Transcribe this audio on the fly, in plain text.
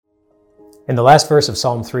In the last verse of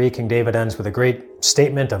Psalm 3, King David ends with a great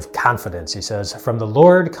statement of confidence. He says, "From the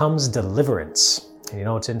Lord comes deliverance." And you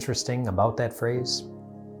know what's interesting about that phrase?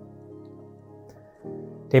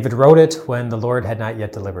 David wrote it when the Lord had not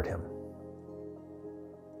yet delivered him.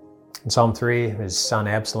 In Psalm 3, his son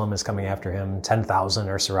Absalom is coming after him. 10,000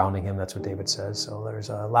 are surrounding him. That's what David says. So there's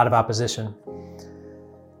a lot of opposition,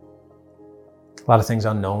 a lot of things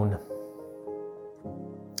unknown.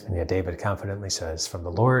 And yet David confidently says, "From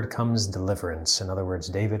the Lord comes deliverance." In other words,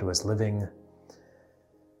 David was living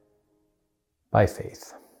by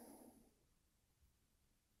faith.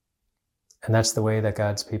 And that's the way that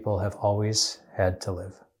God's people have always had to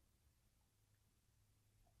live.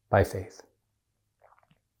 By faith.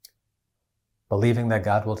 Believing that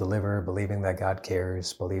God will deliver, believing that God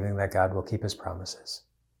cares, believing that God will keep his promises.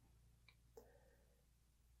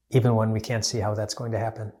 Even when we can't see how that's going to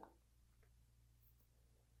happen.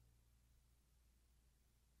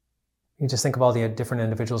 You just think of all the different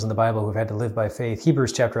individuals in the Bible who've had to live by faith.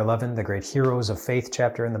 Hebrews chapter 11, the great heroes of faith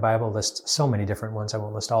chapter in the Bible, lists so many different ones. I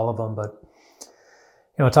won't list all of them, but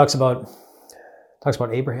it talks about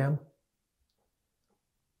Abraham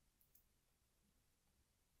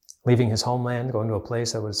leaving his homeland, going to a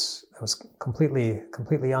place that was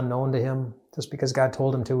completely unknown to him, just because God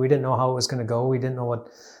told him to. We didn't know how it was going to go. We didn't know what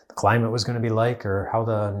the climate was going to be like or how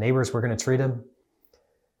the neighbors were going to treat him.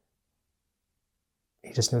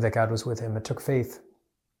 He just knew that God was with him. It took faith.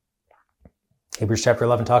 Hebrews chapter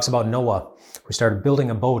 11 talks about Noah, who started building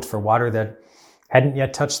a boat for water that hadn't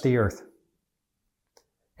yet touched the earth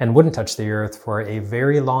and wouldn't touch the earth for a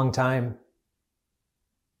very long time.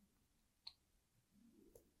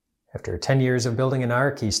 After 10 years of building an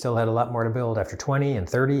ark, he still had a lot more to build. After 20 and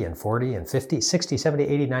 30 and 40 and 50, 60, 70,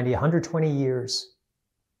 80, 90, 120 years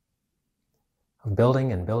of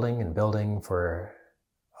building and building and building for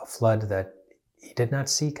a flood that he did not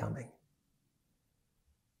see coming.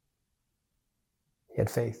 He had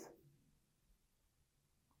faith.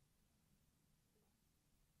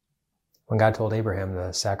 When God told Abraham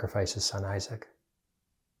to sacrifice his son Isaac,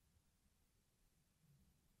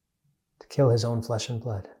 to kill his own flesh and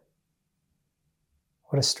blood,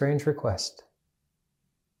 what a strange request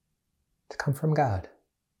to come from God.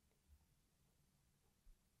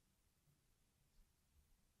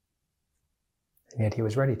 And yet he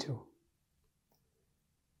was ready to.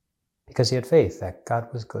 Because he had faith that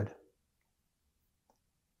God was good.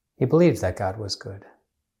 He believed that God was good.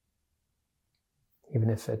 Even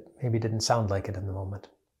if it maybe didn't sound like it in the moment.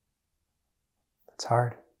 It's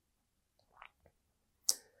hard.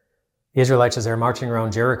 The Israelites, as they're marching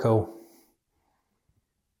around Jericho,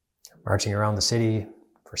 marching around the city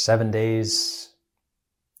for 7 days,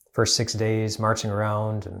 first 6 days marching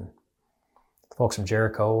around, and the folks from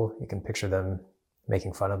Jericho, you can picture them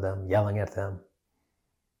making fun of them, yelling at them,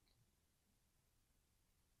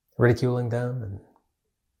 ridiculing them, and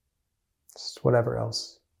just whatever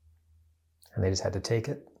else. And they just had to take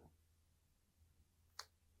it.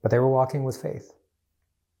 But they were walking with faith.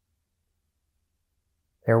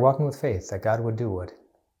 They were walking with faith that God would do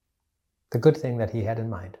the good thing that he had in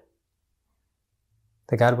mind.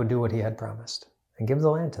 That God would do what he had promised and give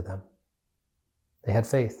the land to them. They had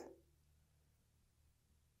faith.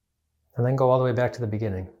 And then go all the way back to the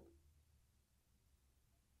beginning.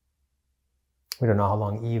 We don't know how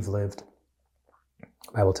long Eve lived.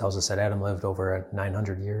 The Bible tells us that Adam lived over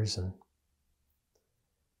 900 years. And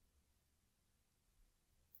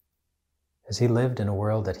as he lived in a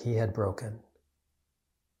world that he had broken,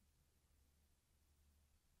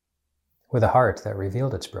 with a heart that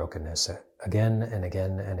revealed its brokenness again and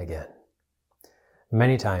again and again,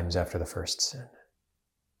 many times after the first sin,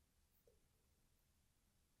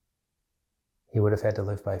 he would have had to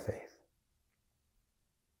live by faith.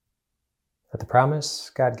 That the promise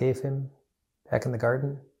God gave him back in the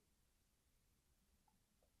garden,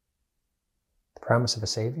 the promise of a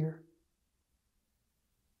Savior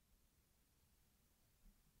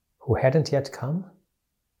who hadn't yet come,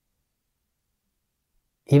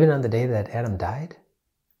 even on the day that Adam died,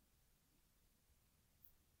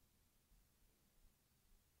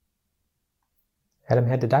 Adam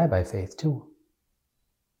had to die by faith too.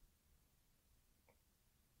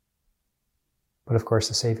 But of course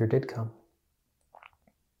the Savior did come.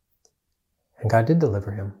 And God did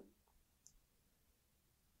deliver him.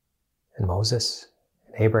 And Moses,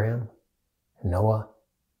 and Abraham, and Noah,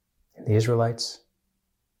 and the Israelites.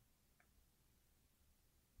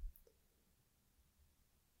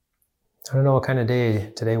 I don't know what kind of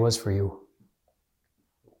day today was for you.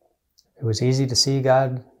 It was easy to see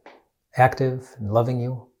God active and loving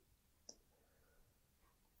you.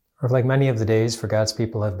 Or like many of the days for God's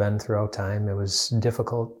people have been throughout time, it was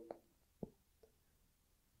difficult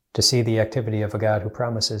to see the activity of a God who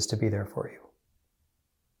promises to be there for you.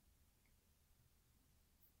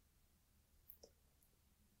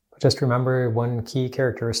 But just remember one key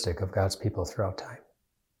characteristic of God's people throughout time.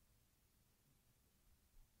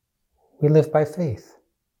 We live by faith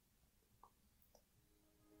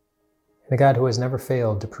in a God who has never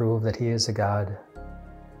failed to prove that He is a God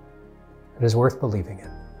that is worth believing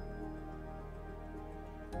in.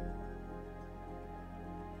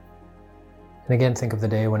 And again, think of the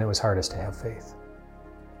day when it was hardest to have faith.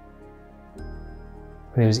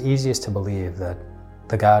 When it was easiest to believe that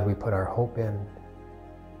the God we put our hope in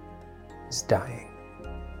is dying.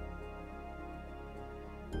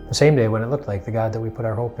 The same day when it looked like the God that we put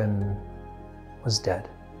our hope in was dead,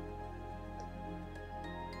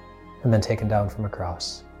 and then taken down from a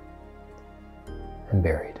cross and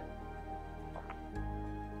buried.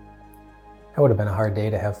 That would have been a hard day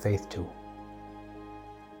to have faith too.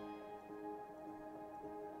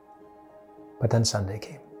 But then Sunday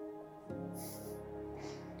came,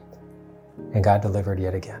 and God delivered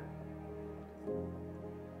yet again,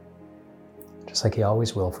 just like He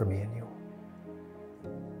always will for me and you.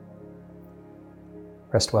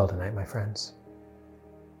 Rest well tonight, my friends.